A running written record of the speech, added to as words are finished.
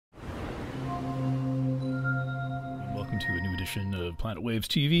to a new edition of Planet Waves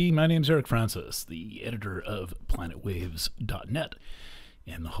TV. My name's Eric Francis, the editor of PlanetWaves.net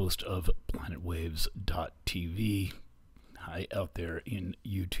and the host of PlanetWaves.tv. Hi out there in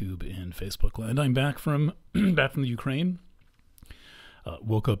YouTube and Facebook land. I'm back from the Ukraine.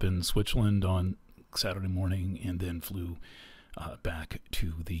 Woke up in Switzerland on Saturday morning and then flew back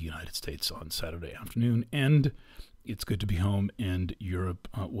to the United States on Saturday afternoon. And it's good to be home, and Europe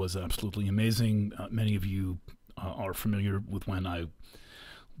was absolutely amazing. Many of you are familiar with when I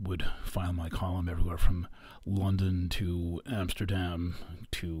would file my column everywhere from London to Amsterdam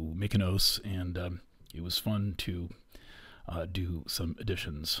to Mykonos, and it was fun to do some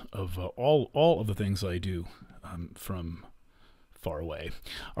editions of all of the things I do from far away.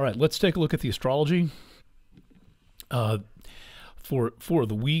 All right, let's take a look at the astrology. For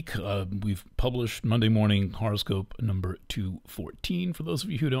the week, we've published Monday morning horoscope number 214. For those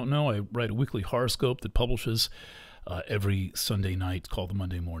of you who don't know, I write a weekly horoscope that publishes every Sunday night. It's called the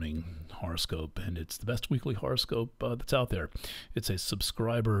Monday Morning Horoscope, and it's the best weekly horoscope that's out there. It's a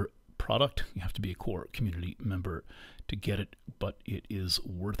subscriber product. You have to be a core community member to get it, but it is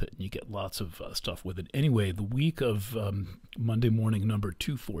worth it, and you get lots of stuff with it. Anyway, the week of Monday morning number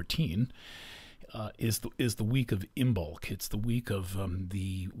 214 is the week of Imbolc. It's the week of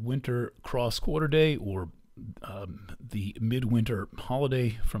the winter cross-quarter day, or the Midwinter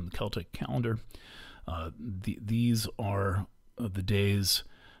Holiday from the Celtic calendar. These are the days,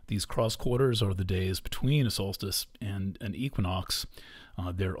 these cross-quarters are the days between a solstice and an equinox.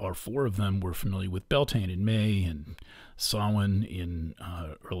 There are 4 of them. We're familiar with Beltane in May, and Samhain in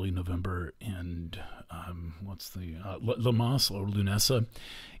early November, and Lammas or Lunasa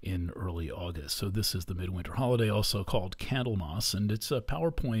in early August. So this is the Midwinter Holiday, also called Candlemas, and it's a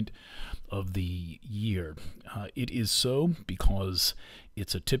PowerPoint of the year. It is so because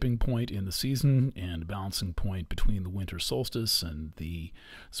it's a tipping point in the season and a balancing point between the winter solstice and the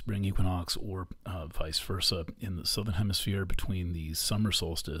spring equinox, or vice versa in the southern hemisphere between the summer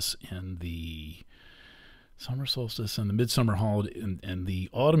solstice and the midsummer holiday and the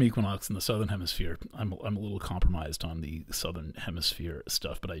autumn equinox in the southern hemisphere. I'm a little compromised on the southern hemisphere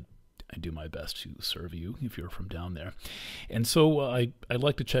stuff, but I do my best to serve you if you're from down there. And so I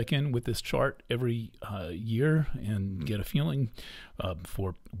like to check in with this chart every year and get a feeling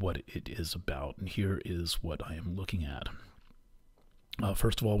for what it is about. And here is what I am looking at.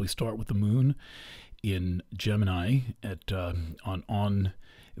 First of all, we start with the moon in Gemini at on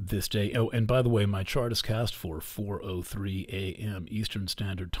this day. Oh, and by the way, my chart is cast for 4:03 a.m. Eastern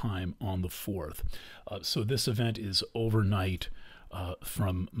Standard Time on the 4th. So this event is overnight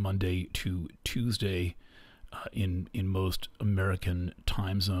from Monday to Tuesday in most American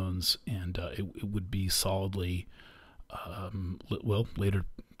time zones, and it would be solidly well later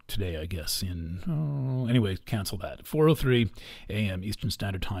today, I guess. Anyway, cancel that. 4:03 a.m. Eastern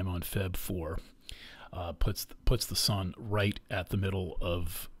Standard Time on Feb 4. Puts the sun right at the middle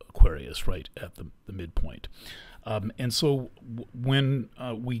of Aquarius, right at the midpoint. And so when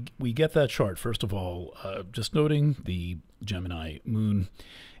we get that chart, first of all, just noting the Gemini moon,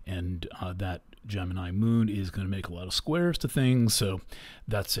 and that Gemini moon is going to make a lot of squares to things, so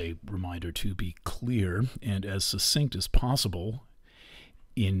that's a reminder to be clear and as succinct as possible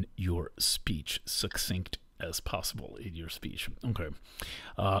in your speech. Succinct as possible in your speech. Okay.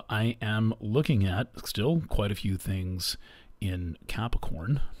 I am looking at still quite a few things in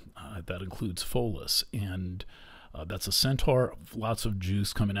Capricorn. That includes Pholus, and that's a centaur, lots of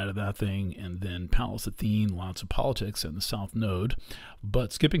juice coming out of that thing, and then Pallas Athene, lots of politics, and the South Node.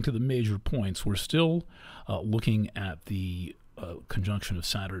 But skipping to the major points, we're still looking at the conjunction of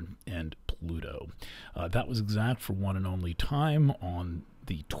Saturn and Pluto. That was exact for one and only time on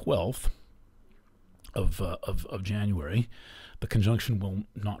the 12th of January. The conjunction will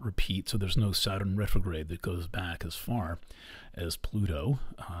not repeat, so there's no Saturn retrograde that goes back as far as Pluto.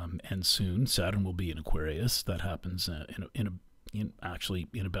 And soon Saturn will be in Aquarius. That happens actually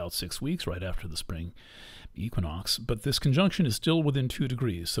in about 6 weeks, right after the spring equinox. But this conjunction is still within 2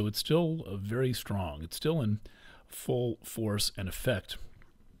 degrees, so it's still very strong. It's still in full force and effect,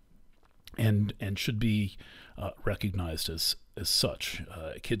 and should be recognized as such.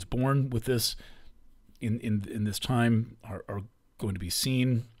 Kids born with this in this time are going to be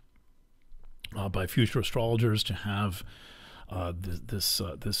seen by future astrologers to have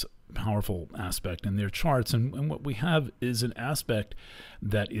this powerful aspect in their charts, and what we have is an aspect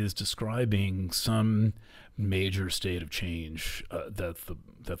that is describing some major state of change that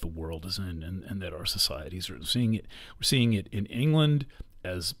the world is in, and that our societies are seeing it. We're seeing it in England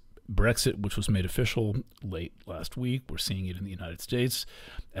as Brexit, which was made official late last week. We're seeing it in the United States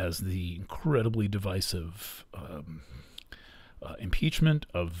as the incredibly divisive impeachment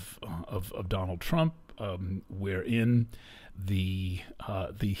of Donald Trump, wherein the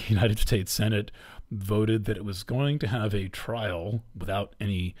United States Senate voted that it was going to have a trial without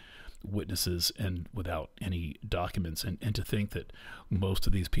any witnesses and without any documents, and to think that most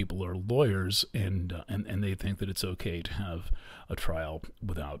of these people are lawyers, and they think that it's okay to have a trial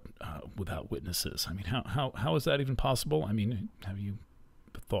without witnesses. I mean, how is that even possible? I mean, have you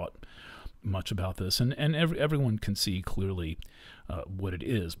thought much about this? And everyone can see clearly what it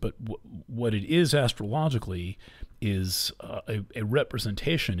is, but what it is astrologically is a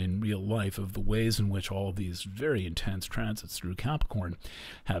representation in real life of the ways in which all of these very intense transits through Capricorn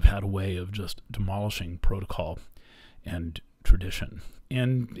have had a way of just demolishing protocol and tradition.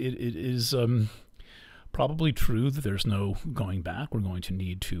 And it is probably true that there's no going back. We're going to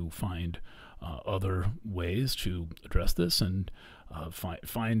need to find other ways to address this and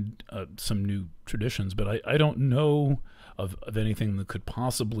find some new traditions. But I don't know of anything that could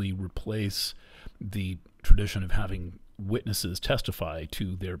possibly replace the tradition of having witnesses testify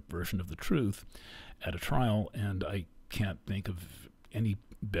to their version of the truth at a trial. And I can't think of any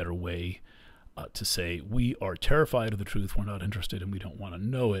better way to say we are terrified of the truth, we're not interested, and we don't want to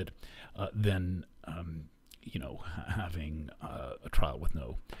know it, than having a trial with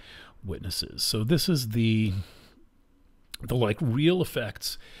no witnesses. So this is the like real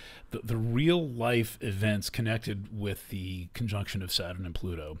effects, the real life events connected with the conjunction of Saturn and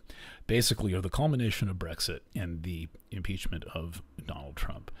Pluto basically are the culmination of Brexit and the impeachment of Donald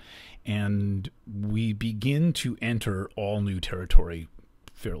Trump. And we begin to enter all new territory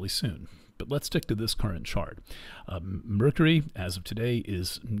fairly soon. But let's stick to this current chart. Mercury, as of today,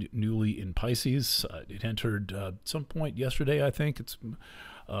 is newly in Pisces. It entered some point yesterday, I think. It's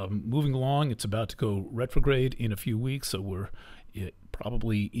moving along. It's about to go retrograde in a few weeks, so we're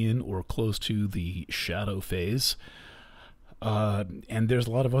probably in or close to the shadow phase. And there's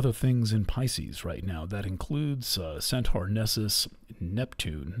a lot of other things in Pisces right now. That includes Centaur, Nessus,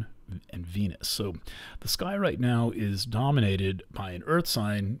 Neptune, and Venus. So the sky right now is dominated by an earth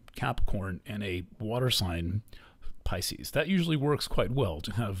sign, Capricorn, and a water sign, Pisces. That usually works quite well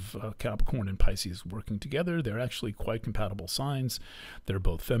to have Capricorn and Pisces working together. They're actually quite compatible signs. They're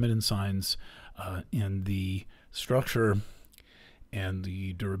both feminine signs, and the structure and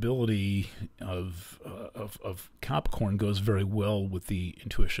the durability of Capricorn goes very well with the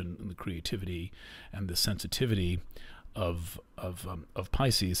intuition and the creativity and the sensitivity of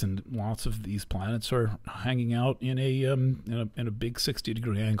Pisces. And lots of these planets are hanging out in a big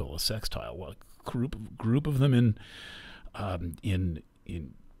 60-degree angle, a sextile. A group of them in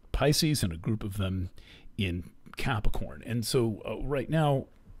Pisces and a group of them in Capricorn. And so right now,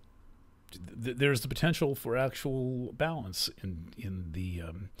 there's the potential for actual balance in the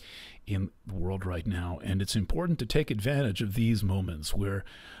world right now, and it's important to take advantage of these moments where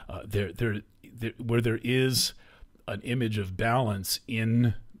there is an image of balance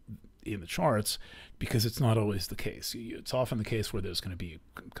in the charts, because it's not always the case. It's often the case where there's going to be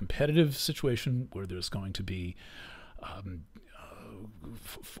a competitive situation, where there's going to be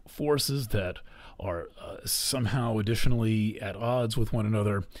forces that are somehow additionally at odds with one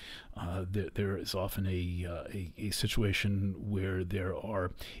another. There is often a situation where there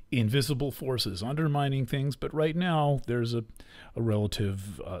are invisible forces undermining things, but right now there's a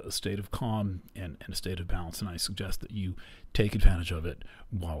relative state of calm and a state of balance, and I suggest that you take advantage of it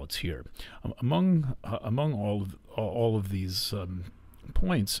while it's here. Among all of these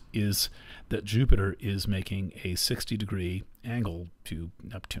points is that Jupiter is making a 60-degree angle to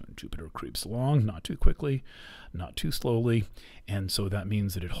Neptune. Jupiter creeps along, not too quickly, not too slowly, and so that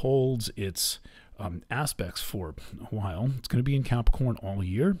means that it holds its aspects for a while. It's going to be in Capricorn all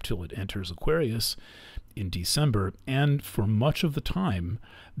year till it enters Aquarius in December, and for much of the time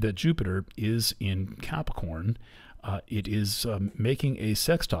that Jupiter is in Capricorn, it is making a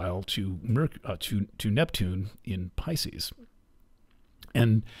sextile to Neptune in Pisces.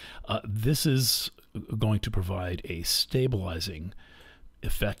 And this is going to provide a stabilizing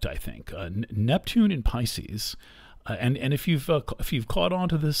effect, I think. Neptune in Pisces, and if you've caught on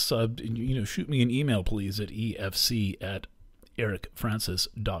to this, shoot me an email, please, at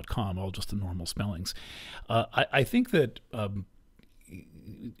efc@ericfrancis.com, all just the normal spellings. I think that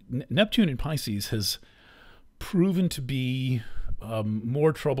Neptune in Pisces has proven to be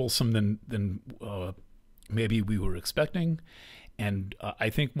more troublesome than maybe we were expecting. And I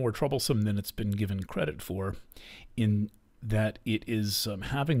think more troublesome than it's been given credit for, in that it is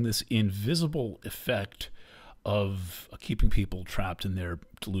having this invisible effect of keeping people trapped in their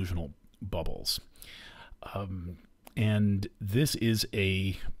delusional bubbles. And this is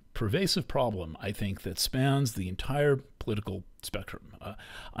a pervasive problem, I think, that spans the entire political spectrum.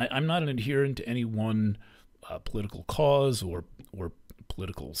 I'm not an adherent to any one political cause or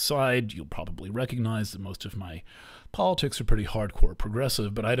political side. You'll probably recognize that most of my politics are pretty hardcore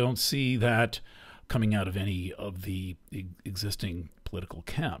progressive, but I don't see that coming out of any of the existing political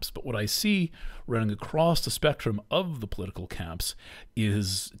camps. But what I see running across the spectrum of the political camps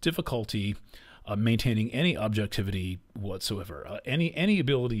is difficulty maintaining any objectivity whatsoever, any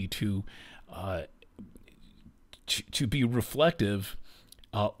ability to be reflective,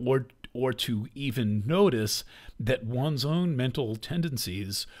 or to even notice that one's own mental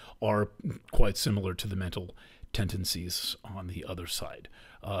tendencies are quite similar to the mental tendencies on the other side.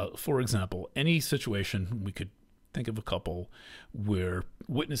 For example, any situation, we could think of a couple where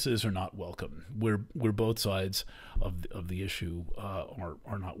witnesses are not welcome, where both sides of the issue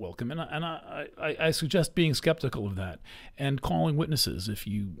are not welcome, and I suggest being skeptical of that and calling witnesses if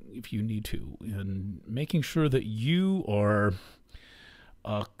you need to, and making sure that you are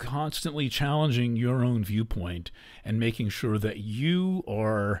constantly challenging your own viewpoint and making sure that you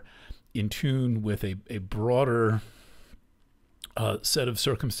are in tune with a broader set of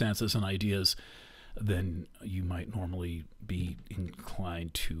circumstances and ideas than you might normally be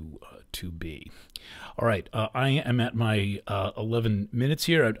inclined to be. All right, I am at my 11 minutes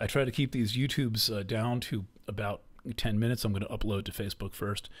here. I try to keep these YouTubes down to about 10 minutes. I'm going to upload to Facebook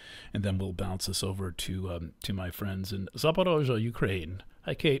first, and then we'll bounce this over to my friends in Zaporozhye, Ukraine.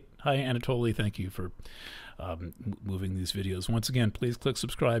 Hi, Kate. Hi, Anatoly. Thank you for moving these videos. Once again, please click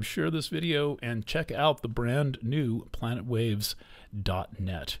subscribe, share this video, and check out the brand new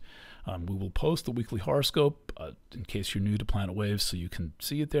planetwaves.net. We will post the weekly horoscope in case you're new to Planet Waves, so you can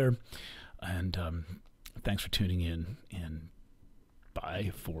see it there. And thanks for tuning in, and bye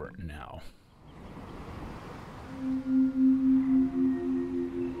for now.